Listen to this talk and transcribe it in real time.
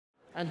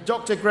And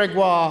Dr.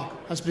 Gregoire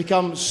has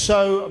become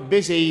so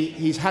busy,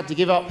 he's had to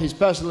give up his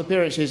personal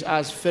appearances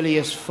as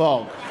Phileas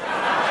Fogg.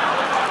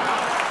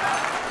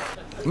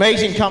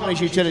 Amazing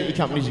companies, utility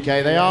companies,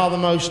 okay? They are the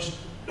most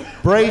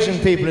brazen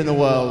people in the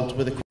world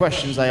with the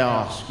questions they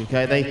ask,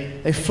 okay?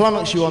 They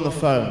flummox you on the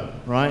phone,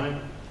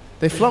 right?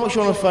 They flummox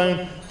you on the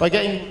phone by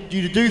getting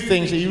you to do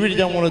things that you really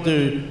don't want to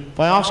do,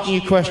 by asking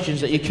you questions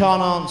that you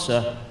can't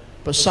answer,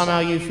 but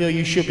somehow you feel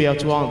you should be able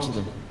to answer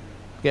them.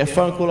 Get a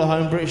phone call at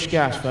home, British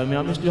Gas, phone me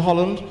up, Mr.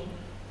 Holland,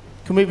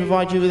 can we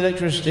provide you with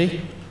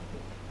electricity?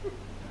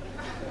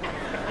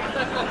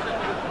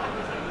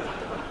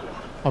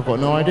 I've got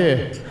no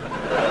idea.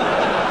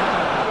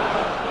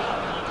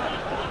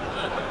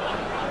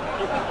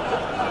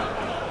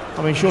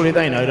 I mean, surely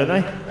they know, don't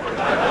they?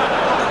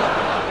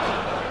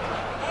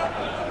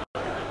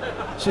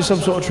 This is some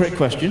sort of trick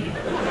question.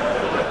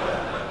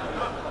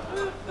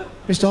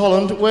 Mr.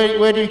 Holland,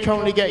 where do you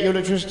currently get your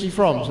electricity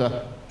from,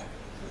 sir?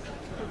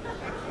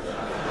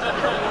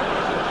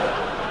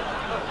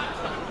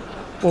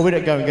 Well, we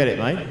don't go and get it,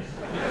 mate.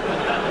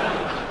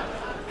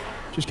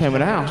 Just came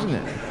with a house, isn't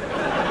it?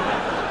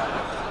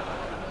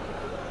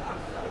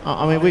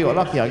 I mean, we got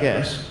lucky, I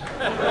guess.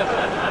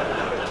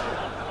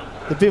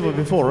 The people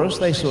before us,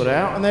 they sorted it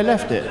out and they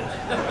left it.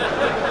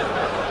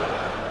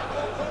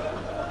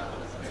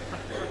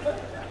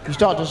 You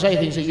start to say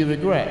things that you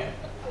regret.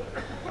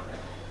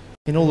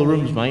 In all the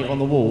rooms, mate, on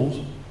the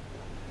walls,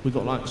 we've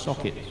got like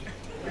sockets.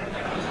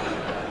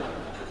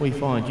 We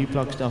find you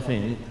plug stuff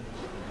in, it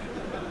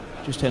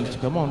just tends to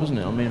come on, doesn't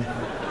it? I mean,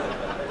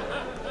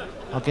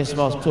 I guess if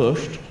I was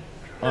pushed,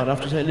 I'd have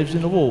to say it lives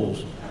in the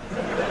walls.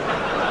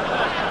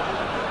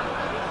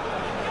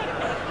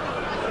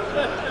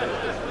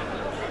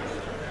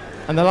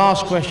 And the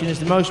last question is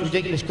the most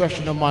ridiculous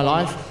question of my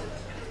life.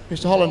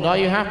 Mr. Holland, are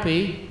you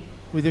happy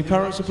with your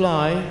current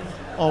supply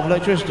of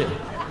electricity?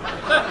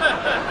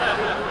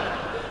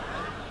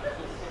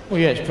 Well,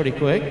 yeah, it's pretty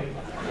quick.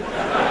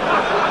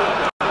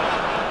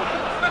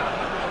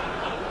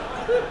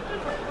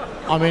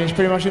 I mean, it's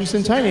pretty much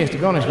instantaneous, to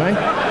be honest, mate.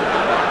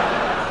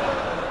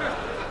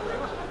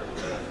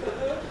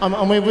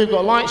 I mean, we've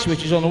got light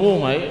switches on the wall,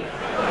 mate.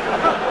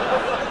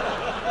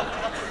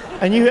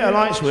 And you hit a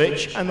light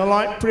switch, and the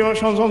light pretty much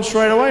comes on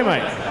straight away,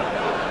 mate.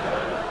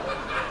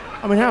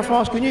 I mean, how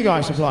fast can you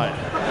guys supply it?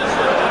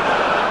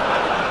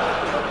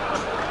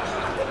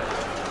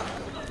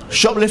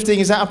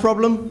 Shoplifting, is that a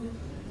problem?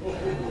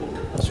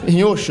 In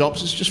your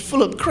shops, it's just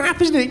full of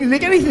crap, isn't it? You can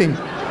nick anything.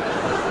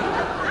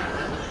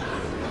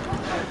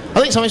 I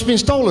think something's been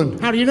stolen.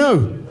 How do you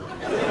know?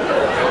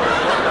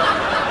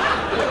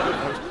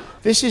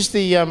 This is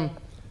the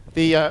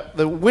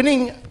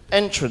winning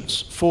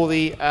entrance for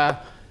the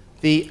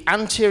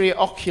anterior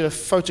ocular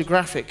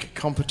photographic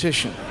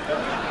competition.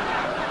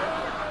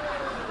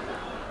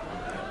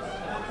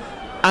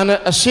 And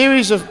a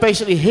series of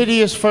basically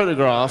hideous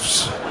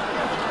photographs.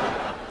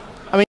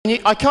 I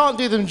mean, I can't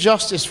do them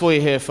justice for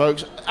you here,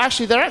 folks.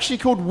 Actually, they're actually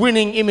called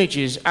winning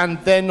images, and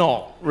they're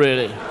not,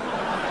 really.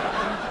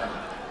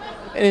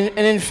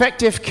 An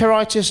infective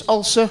keratitis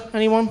ulcer,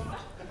 anyone?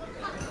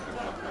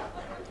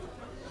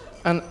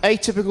 An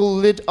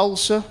atypical lid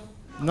ulcer?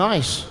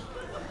 Nice.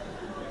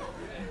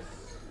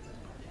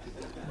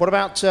 What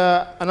about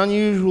an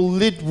unusual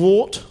lid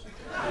wart?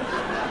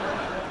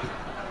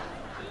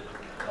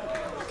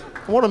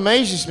 What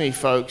amazes me,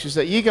 folks, is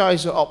that you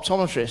guys are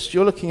optometrists.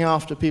 You're looking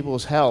after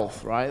people's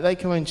health, right? They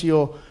come into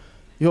your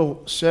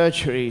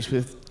surgeries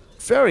with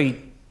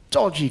very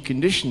dodgy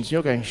conditions.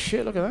 You're going,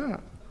 shit, look at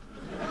that.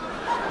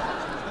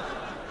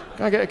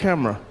 Can I get a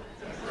camera?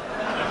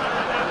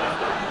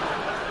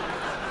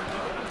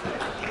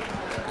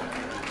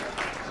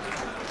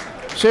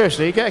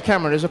 Seriously, get a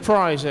camera. There's a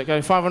prize that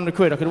goes 500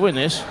 quid. I could win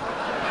this.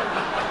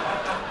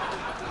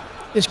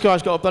 This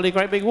guy's got a bloody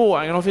great big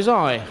wart hanging off his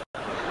eye.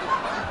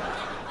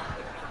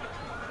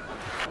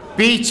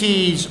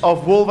 Beaties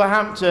of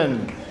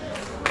Wolverhampton.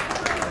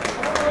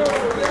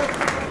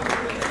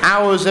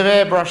 Hours of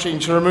airbrushing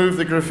to remove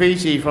the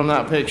graffiti from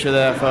that picture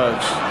there,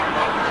 folks.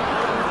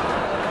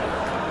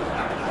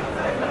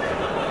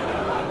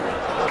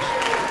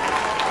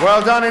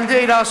 Well done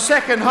indeed, our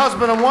second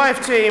husband and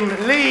wife team,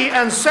 Lee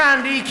and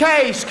Sandy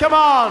Case. Come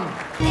on.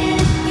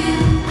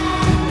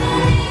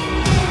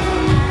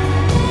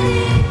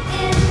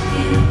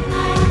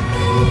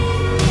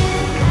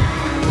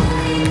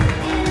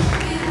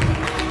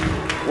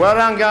 Well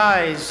done,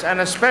 guys,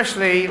 and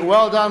especially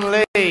well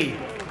done, Lee.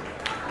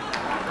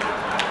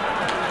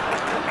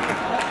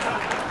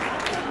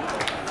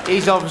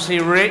 He's obviously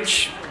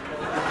rich.